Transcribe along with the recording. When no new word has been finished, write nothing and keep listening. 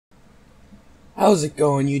How's it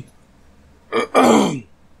going, you?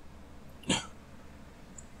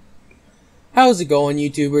 How's it going,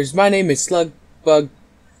 YouTubers? My name is Slugbug.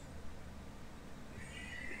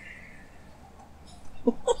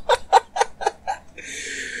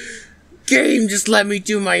 Game, just let me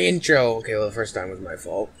do my intro. Okay, well, the first time was my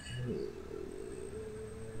fault.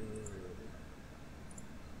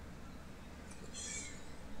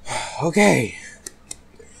 Okay.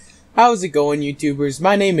 How's it going, YouTubers?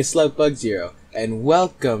 My name is Slugbug0, and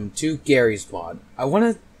welcome to Gary's Mod.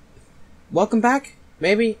 Welcome back?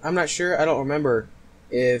 Maybe? I'm not sure. I don't remember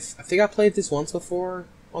if... I think I played this once before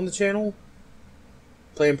on the channel.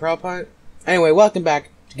 Playing Prop Hunt. Anyway, welcome back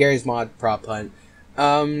to Gary's Mod Prop Hunt.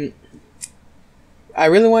 I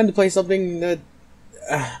really wanted to play something that...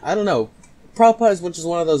 I don't know. Prop Hunt is just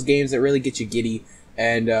one of those games that really get you giddy.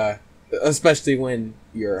 And, especially when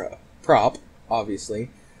you're a prop, obviously.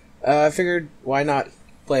 I figured, why not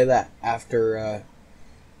play that after,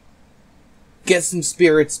 get some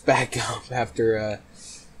spirits back up after,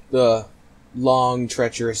 the long,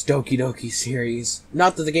 treacherous Doki Doki series.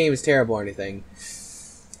 Not that the game is terrible or anything.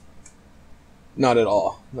 Not at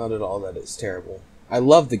all. Not at all that it's terrible. I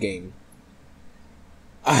love the game.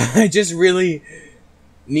 I just really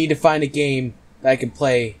need to find a game that I can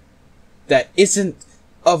play that isn't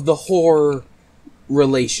of the horror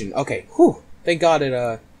relation. Okay, whew. Thank God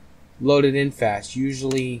it, loaded in fast.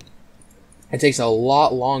 Usually, it takes a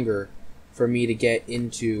lot longer for me to get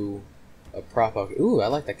into a prop. Ooh, I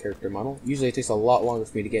like that character model. Usually, it takes a lot longer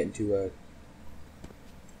for me to get into a...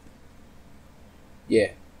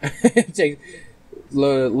 Yeah. It takes...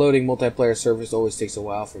 Loading multiplayer servers always takes a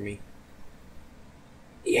while for me.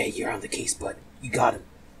 Yeah, you're on the case, bud. You got him.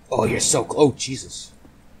 Oh, you're so close. Oh, Jesus.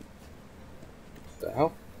 What the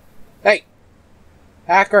hell? Hey!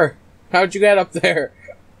 Hacker! How'd you get up there?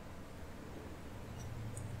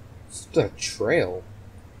 It's a trail.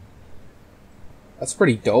 That's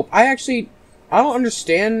pretty dope. I don't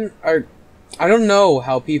understand, I don't know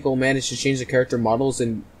how people manage to change the character models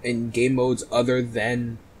in game modes other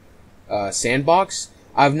than Sandbox.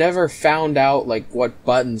 I've never found out, like, what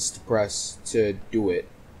buttons to press to do it,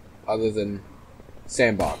 other than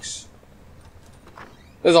Sandbox.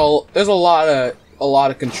 There's a lot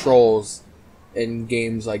of controls in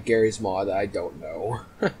games like Gary's Mod that I don't know.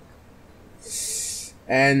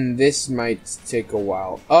 And this might take a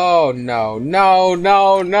while. Oh, no, no,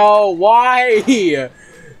 no, no, why?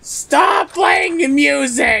 Stop playing the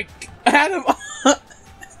music! Adam,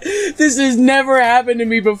 this has never happened to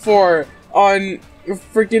me before on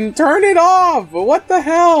freaking turn it off! What the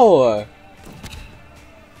hell?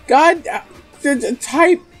 God,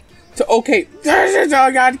 type to, okay,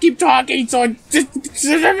 I gotta keep talking, so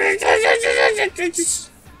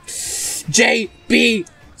JB,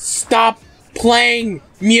 stop playing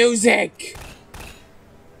music.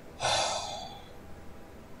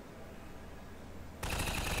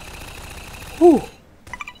 Whew.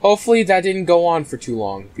 Hopefully that didn't go on for too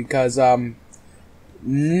long, because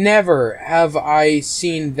never have I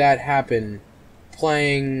seen that happen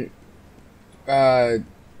playing a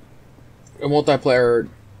multiplayer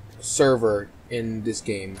server in this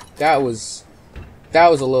game. That was a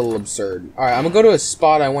little absurd. Alright, I'm gonna go to a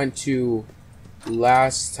spot I went to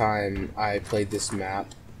last time I played this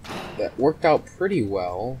map that worked out pretty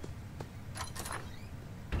well.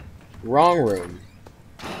 Wrong room.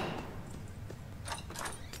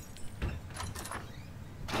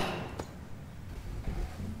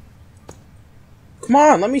 Come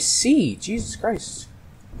on, let me see. Jesus Christ.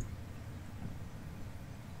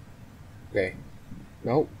 Okay.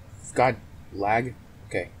 Nope. God, lag.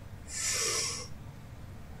 Okay.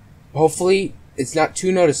 Hopefully, it's not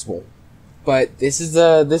too noticeable. But this is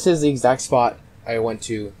the exact spot I went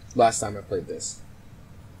to last time I played this.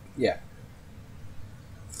 Yeah.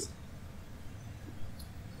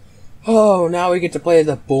 Oh, now we get to play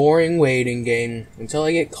the boring waiting game until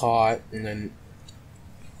I get caught, and then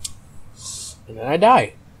I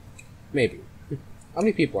die. Maybe. How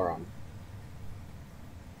many people are on?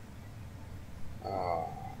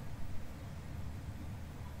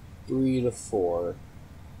 3 to 4.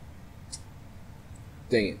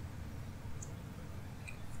 Dang it.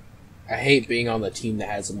 I hate being on the team that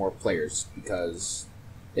has more players, because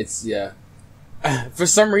it's, yeah. For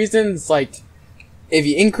some reason, it's like, if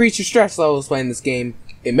you increase your stress levels playing this game,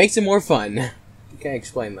 it makes it more fun. You can't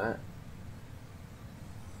explain that.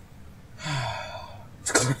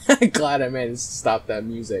 Glad I managed to stop that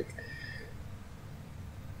music.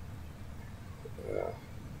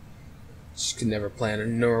 Just could never play on a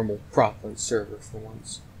normal prop hunt server for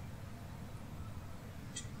once.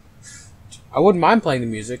 I wouldn't mind playing the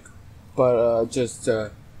music, but just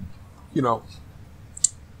you know,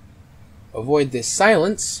 avoid this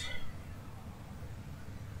silence.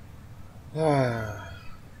 Should I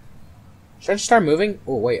just start moving?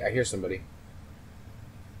 Oh wait, I hear somebody.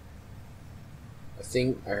 I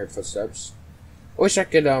think I heard footsteps. I wish I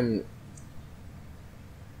could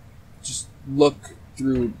just look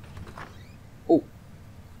through. Oh,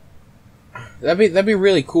 that'd be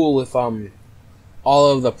really cool if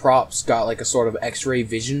all of the props got like a sort of X-ray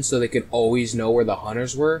vision, so they could always know where the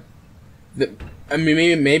hunters were. I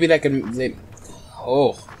mean, maybe that could.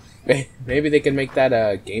 Maybe they can make that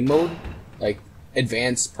a game mode, like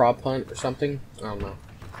advanced prop hunt or something. I don't know.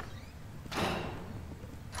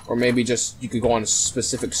 Or maybe just you could go on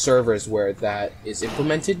specific servers where that is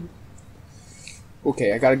implemented.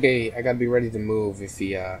 Okay, I gotta be ready to move if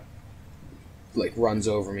he like runs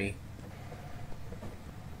over me.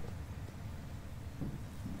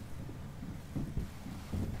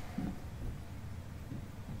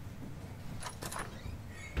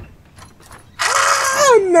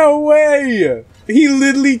 Ah, no way! He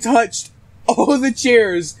literally touched all the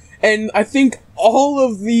chairs, and I think all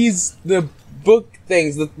of the book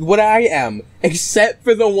things, what I am, except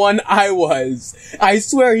for the one I was. I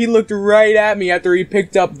swear he looked right at me after he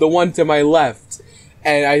picked up the one to my left,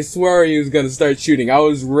 and I swear he was gonna start shooting. I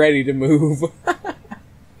was ready to move.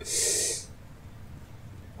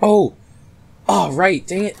 Oh, right,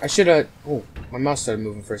 dang it, I should've. Oh, my mouse started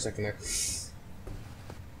moving for a second there.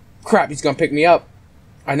 Crap, he's gonna pick me up.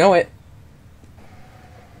 I know it.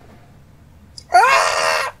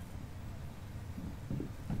 Ah!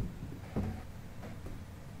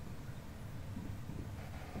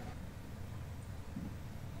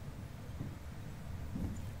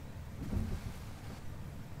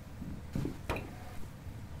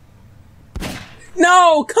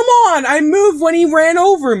 No, come on! I moved when he ran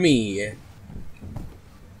over me!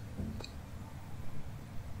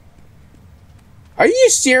 Are you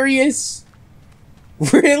serious?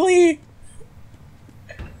 Really?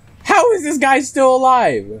 How is this guy still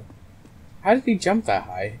alive? How did he jump that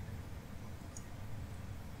high?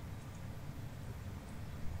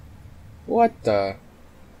 What the?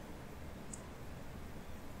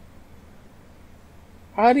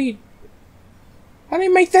 How did he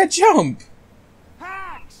make that jump?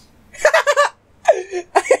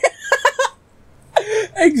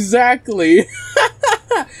 Exactly.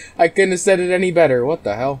 I couldn't have said it any better. What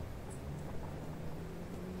the hell?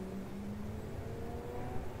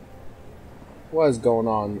 What is going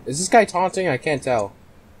on? Is this guy taunting? I can't tell.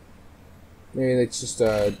 Maybe it's just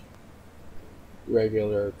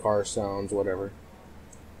regular car sounds, whatever.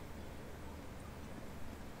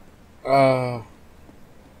 I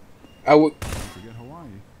would.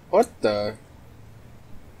 What the?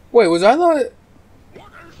 Wait, was I the?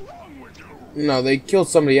 No, they killed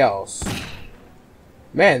somebody else.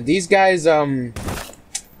 Man, these guys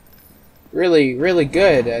really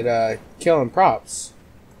good at killing props.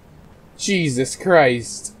 Jesus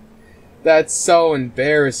Christ. That's so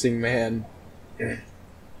embarrassing, man. You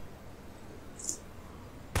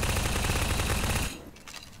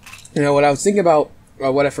know, what I was thinking about,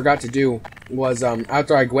 what I forgot to do was,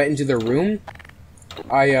 after I went into the room,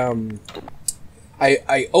 I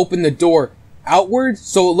opened the door outward,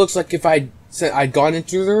 so it looks like if I'd gone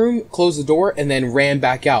into the room, closed the door, and then ran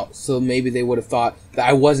back out. So maybe they would have thought that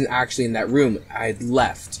I wasn't actually in that room. I had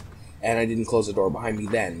left, and I didn't close the door behind me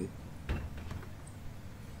then.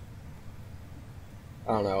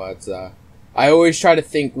 I don't know, it's, I always try to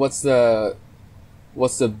think what's the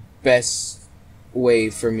best way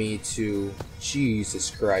for me to... Jesus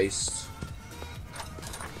Christ.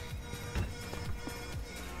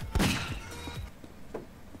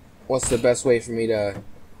 What's the best way for me to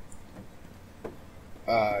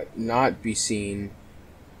not be seen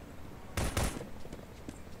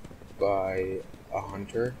by a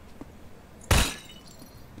hunter?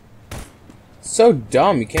 So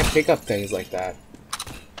dumb, you can't pick up things like that.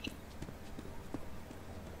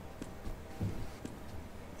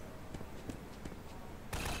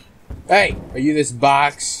 Hey, are you this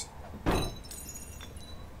box?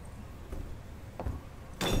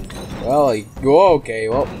 Well, okay,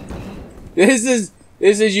 well, this is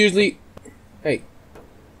usually, hey,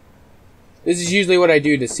 this is usually what I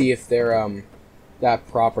do to see if they're, that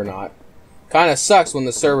prop or not. Kinda sucks when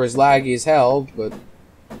the server's laggy as hell, but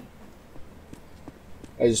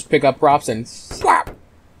I just pick up props and slap!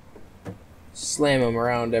 Slam them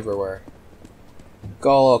around everywhere.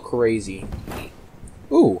 Go all crazy.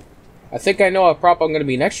 Ooh, I think I know what prop I'm gonna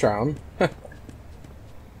be next round.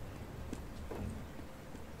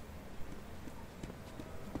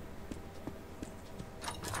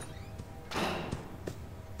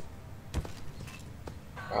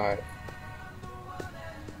 Alright.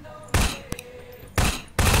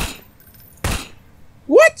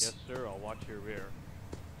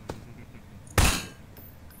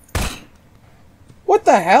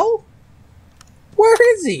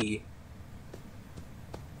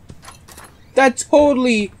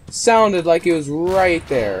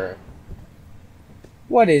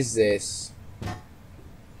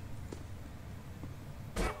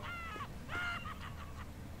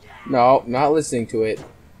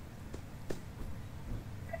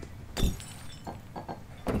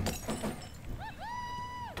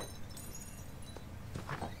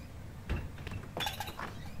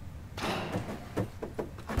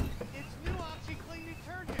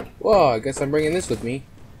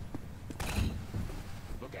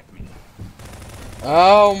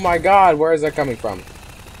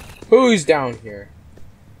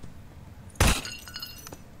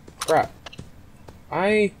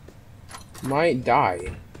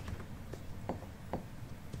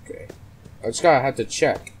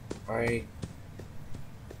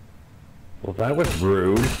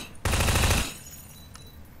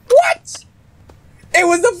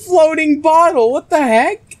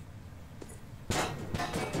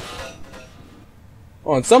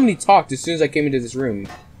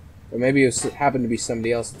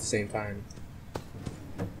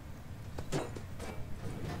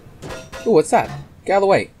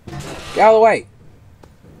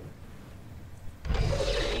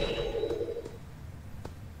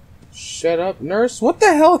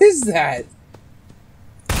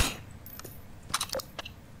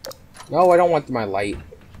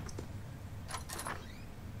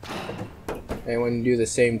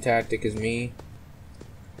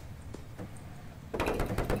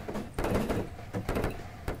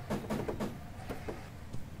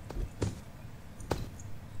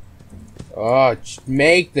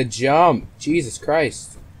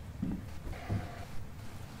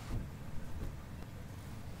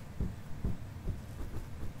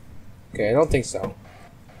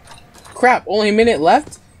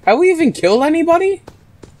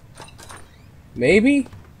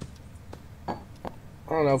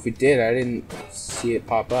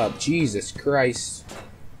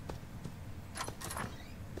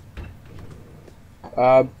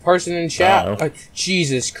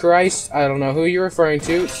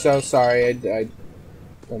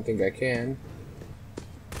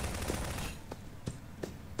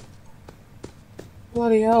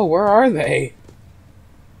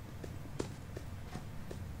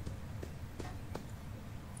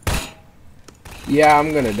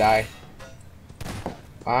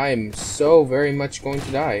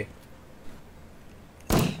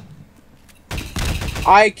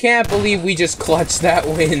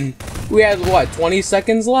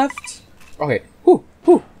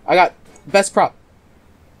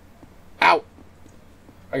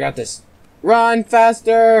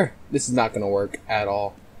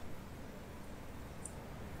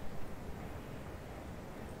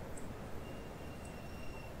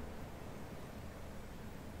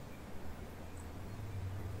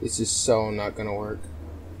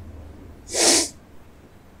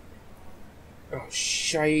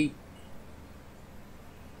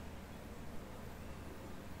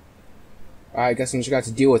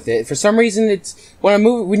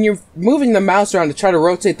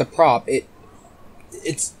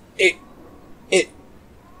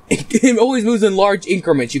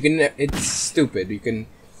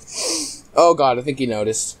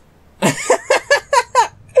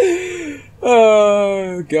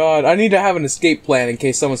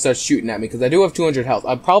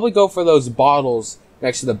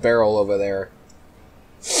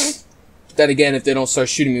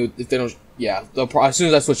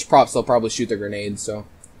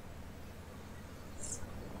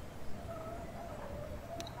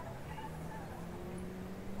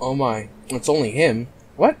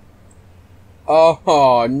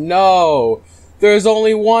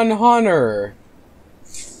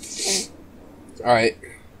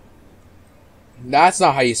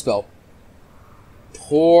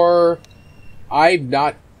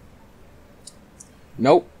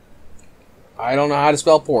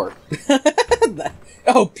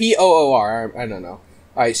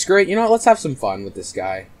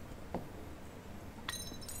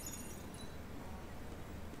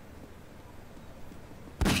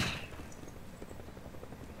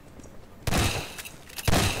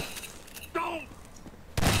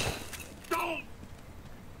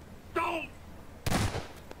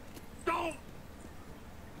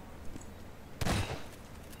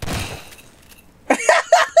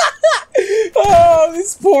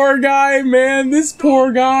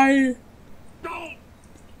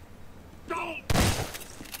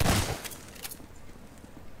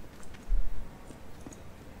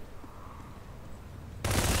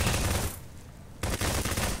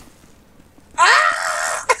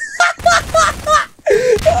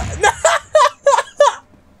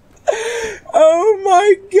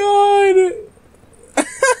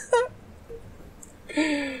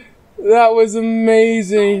 That was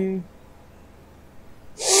amazing.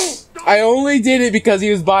 I only did it because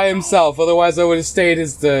he was by himself. Otherwise, I would have stayed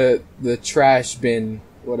as the trash bin,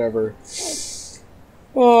 whatever.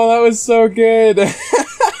 Oh, that was so good.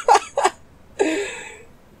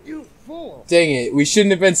 You fool! Dang it! We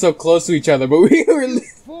shouldn't have been so close to each other, but we were. You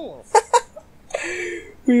fool!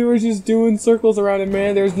 We were just doing circles around him,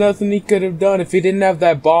 man. There's nothing he could have done. If he didn't have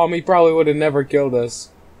that bomb, he probably would have never killed us.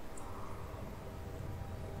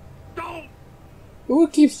 Who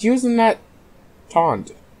keeps using that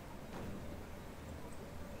taunt?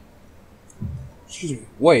 Excuse me.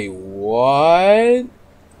 Wait, what?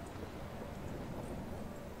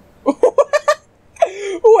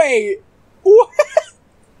 Wait, what?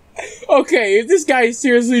 Okay, if this guy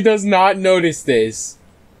seriously does not notice this,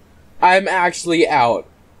 I'm actually out.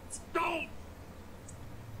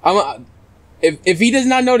 If he does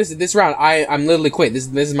not notice it this round, I'm literally quit. This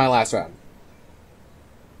is my last round.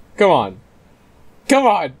 Come on. Come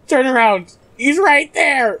on, turn around. He's right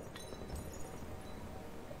there.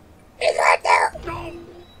 He's right there.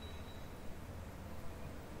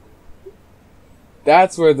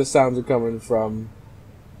 That's where the sounds are coming from.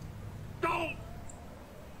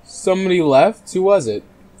 Somebody left? Who was it?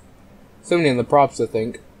 Somebody in the props, I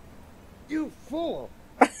think. You fool!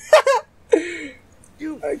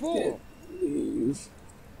 You I fool! can't believe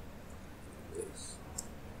this.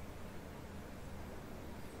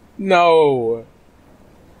 No.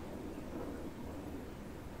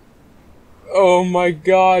 Oh my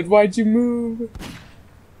god, why'd you move?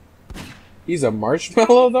 He's a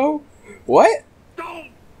marshmallow though? What?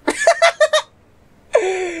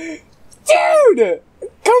 Dude!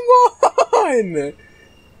 Come on!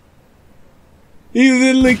 You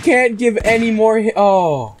literally can't give any more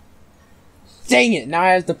oh. Dang it, now I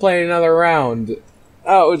have to play another round.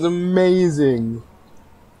 That was amazing.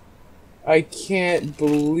 I can't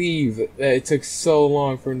believe that it took so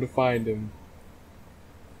long for him to find him.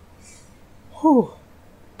 Whew.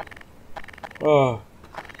 Oh.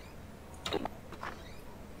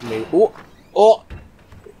 Oh. Oh.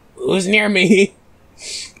 Who's near me?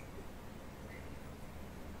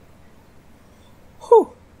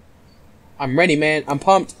 Whew. I'm ready, man. I'm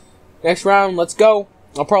pumped. Next round, let's go.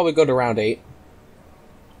 I'll probably go to round 8.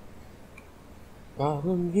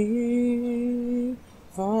 Follow me.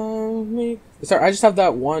 Follow me. Sorry, I just have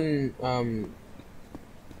that one,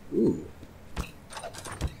 ooh.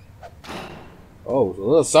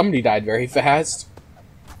 Oh, somebody died very fast.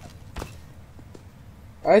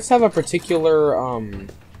 I just have a particular,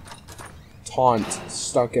 taunt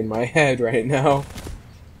stuck in my head right now.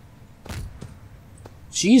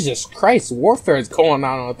 Jesus Christ, warfare is going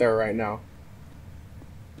on out there right now.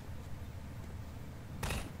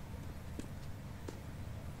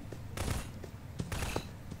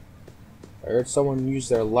 I heard someone use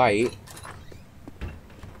their light.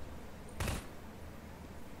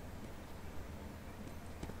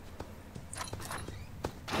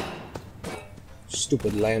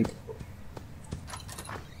 Stupid lamp.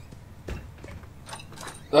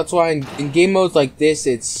 That's why in game modes like this,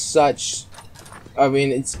 it's such... I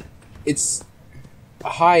mean, it's a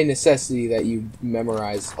high necessity that you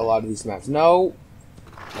memorize a lot of these maps. No!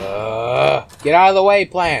 Get out of the way,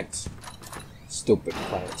 plants! Stupid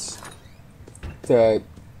plants. To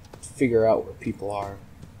figure out where people are.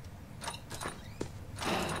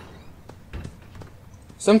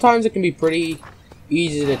 Sometimes it can be pretty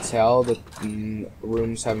easy to tell that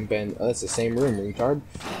rooms haven't been... Oh, that's the same room, retard.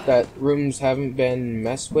 That rooms haven't been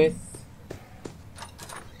messed with.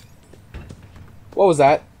 What was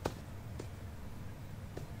that?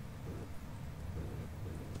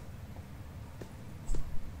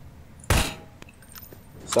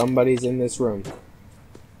 Somebody's in this room.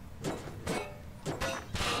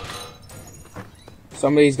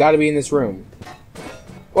 Somebody's got to be in this room.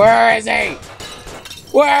 Where is he?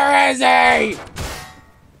 Where is he?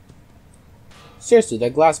 Seriously,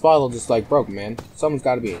 that glass bottle just like broke, man. Someone's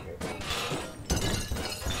got to be in here.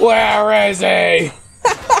 Where is he?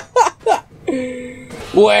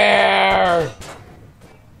 Where?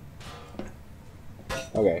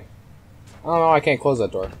 Okay. I don't know, I can't close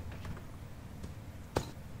that door.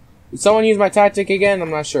 Did someone use my tactic again? I'm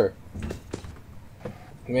not sure.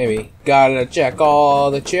 Maybe. Gotta check all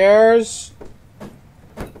the chairs.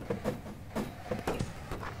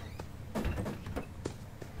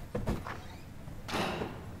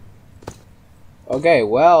 Okay,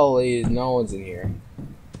 well, no one's in here.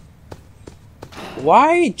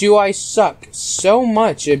 Why do I suck so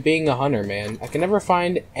much at being a hunter, man? I can never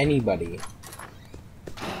find anybody.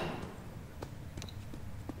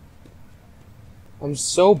 I'm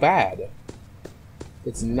so bad.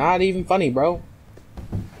 It's not even funny, bro.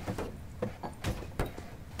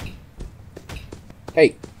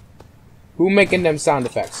 Hey, who making them sound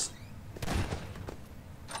effects?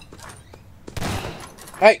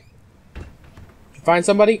 Hey, you find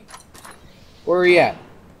somebody? Where are you at?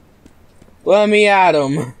 Let me at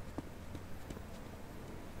him.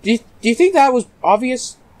 Do you think that was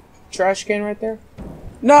obvious? Trash can right there?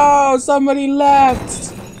 No, somebody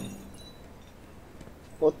left.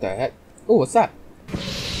 What the heck? Oh, what's that?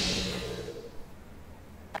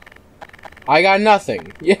 I got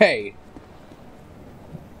nothing. Yay.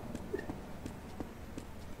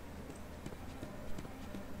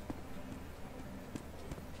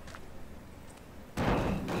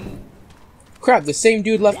 Crap, the same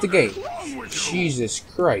dude left the gate. Jesus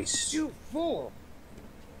Christ. You fool!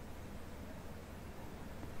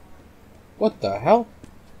 What the hell?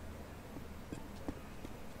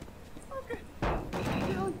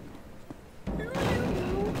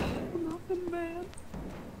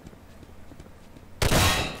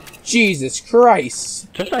 Jesus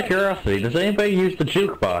Christ. Just out of curiosity, does anybody use the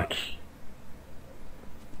jukebox?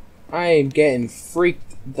 I am getting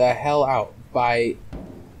freaked the hell out by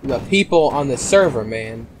the people on the server,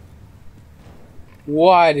 man.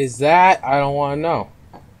 What is that? I don't want to know.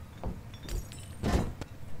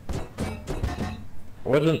 I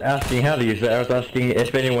wasn't asking how to use it, I was asking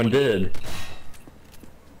if anyone did.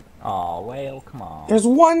 Aw, well, come on. There's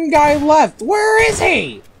one guy left. Where is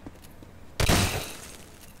he?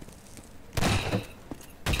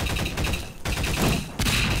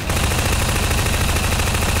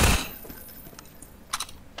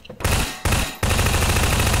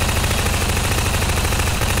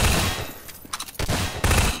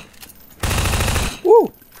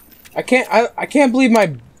 Woo! I can't believe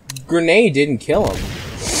my grenade didn't kill him.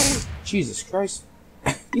 Jesus Christ.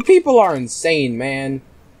 You people are insane, man.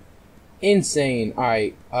 Insane.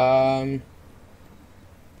 Alright, a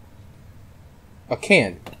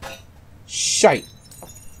can. Shite.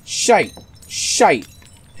 Shite. Shite.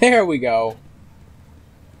 There we go.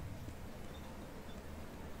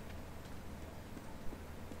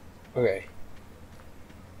 Okay.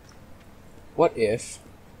 What if...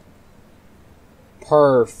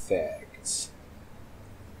 Perfect.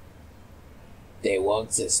 They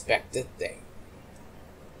won't suspect a thing.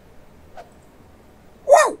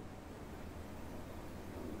 Whoa!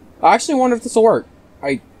 I actually wonder if this will work.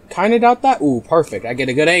 I kind of doubt that. Ooh, perfect. I get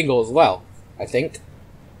a good angle as well, I think.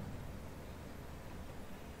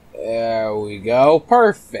 There we go.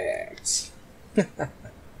 Perfect.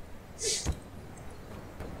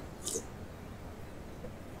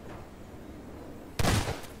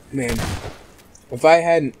 Man, if I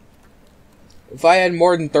had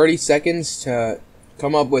more than 30 seconds to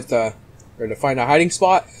come up with or to find a hiding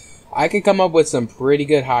spot, I could come up with some pretty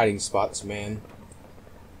good hiding spots, man.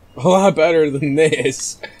 A lot better than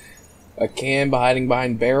this. A can hiding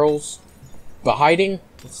behind barrels. Hiding?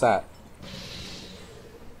 What's that?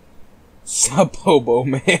 Sub hobo,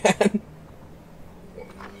 man.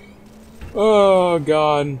 Oh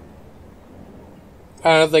god.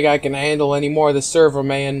 I don't think I can handle any more of the server,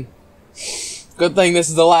 man. Good thing this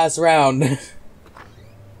is the last round.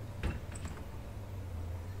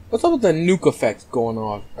 What's up with the nuke effect going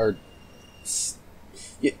on? Or...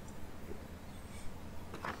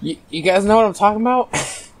 You guys know what I'm talking about?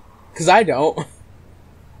 Cause I don't.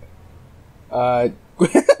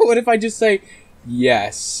 What if I just say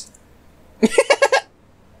yes?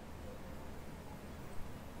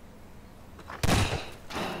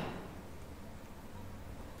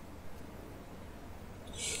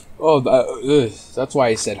 Oh, that's why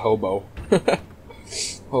I said hobo.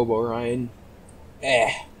 Hobo Ryan.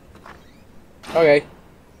 Okay.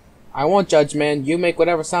 I won't judge, man. You make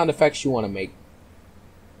whatever sound effects you want to make.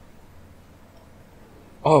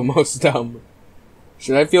 Oh, most dumb.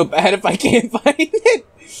 Should I feel bad if I can't find it?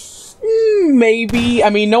 Maybe.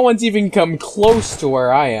 I mean, no one's even come close to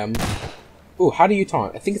where I am. Ooh, how do you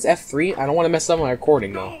taunt? I think it's F3. I don't want to mess up my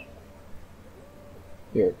recording, though.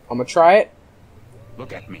 Here, I'm gonna try it.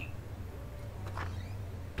 Look at me.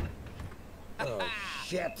 Oh,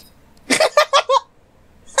 shit.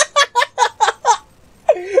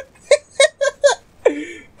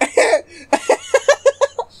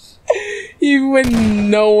 Even when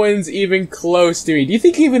no one's even close to me. Do you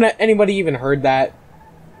think anybody even heard that?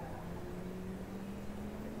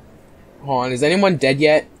 Hold on, is anyone dead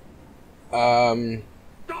yet? I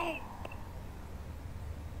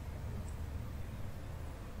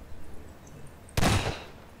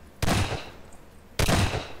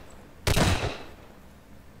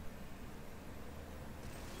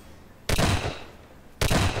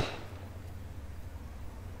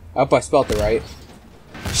hope I spelled it right.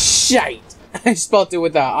 Shite! I spelled it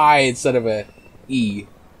with an I instead of a E.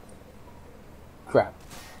 Crap.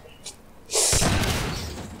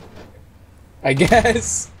 I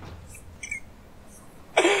guess.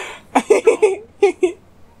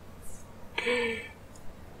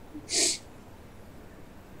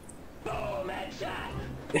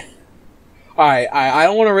 Alright, I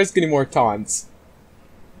don't want to risk any more taunts.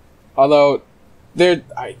 Although,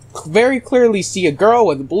 I very clearly see a girl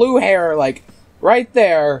with blue hair, like, right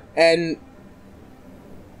there, and...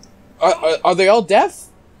 Are they all deaf?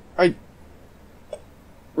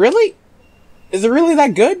 Really? Is it really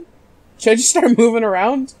that good? Should I just start moving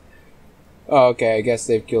around? Oh, okay, I guess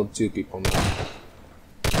they've killed 2 people now.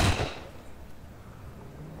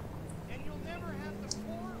 And you'll never have to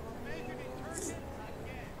pour or measure detergent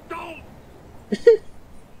again. Don't!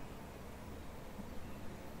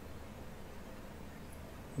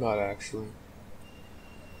 Not actually.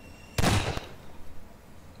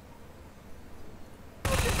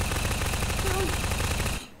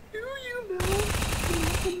 Do you know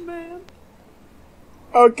Nathan Man?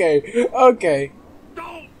 Okay, okay.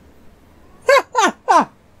 Don't!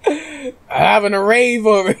 Having a rave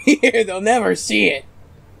over here, they'll never see it.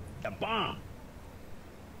 The bomb.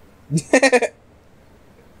 And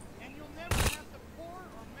you'll never have to pour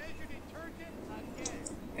or measure detergent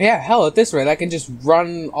again. Yeah, hell, at this rate, I can just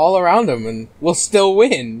run all around them and we'll still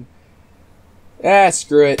win. Ah,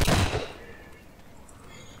 screw it.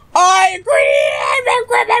 I agree! I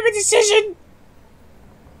regret my decision!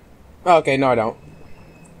 Okay, no I don't.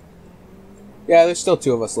 Yeah, there's still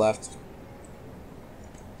 2 of us left.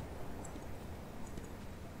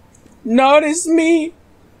 Notice me!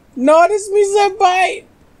 Notice me, senpai!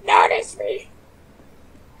 Notice me!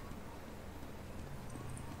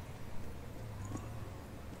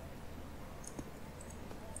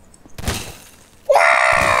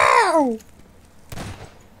 Wow!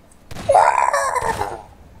 Wow!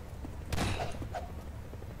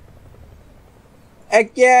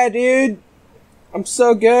 Heck yeah, dude! I'm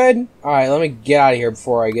so good! Alright, let me get out of here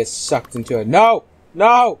before I get sucked into it. No!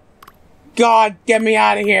 No! God, get me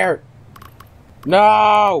out of here!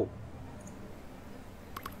 No!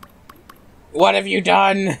 What have you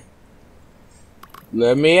done?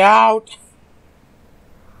 Let me out!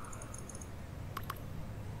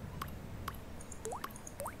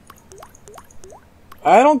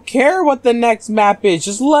 I don't care what the next map is,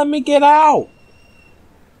 just let me get out!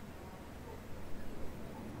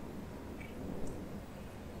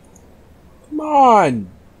 Come on!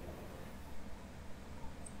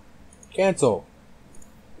 Cancel.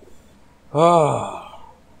 Ah.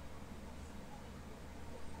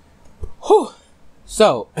 Whew.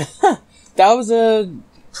 So, that was a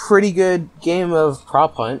pretty good game of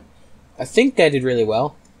prop hunt. I think I did really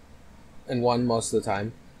well. And won most of the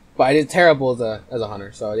time. But I did terrible as a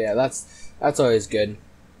hunter, so yeah, that's always good.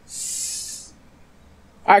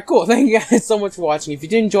 Alright, cool. Thank you guys so much for watching. If you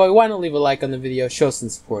did enjoy, why not leave a like on the video, show some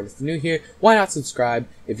support. If you're new here, why not subscribe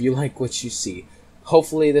if you like what you see.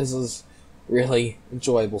 Hopefully this is really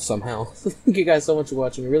enjoyable somehow. Thank you guys so much for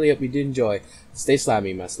watching. I really hope you did enjoy. Stay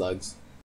slimy, my slugs.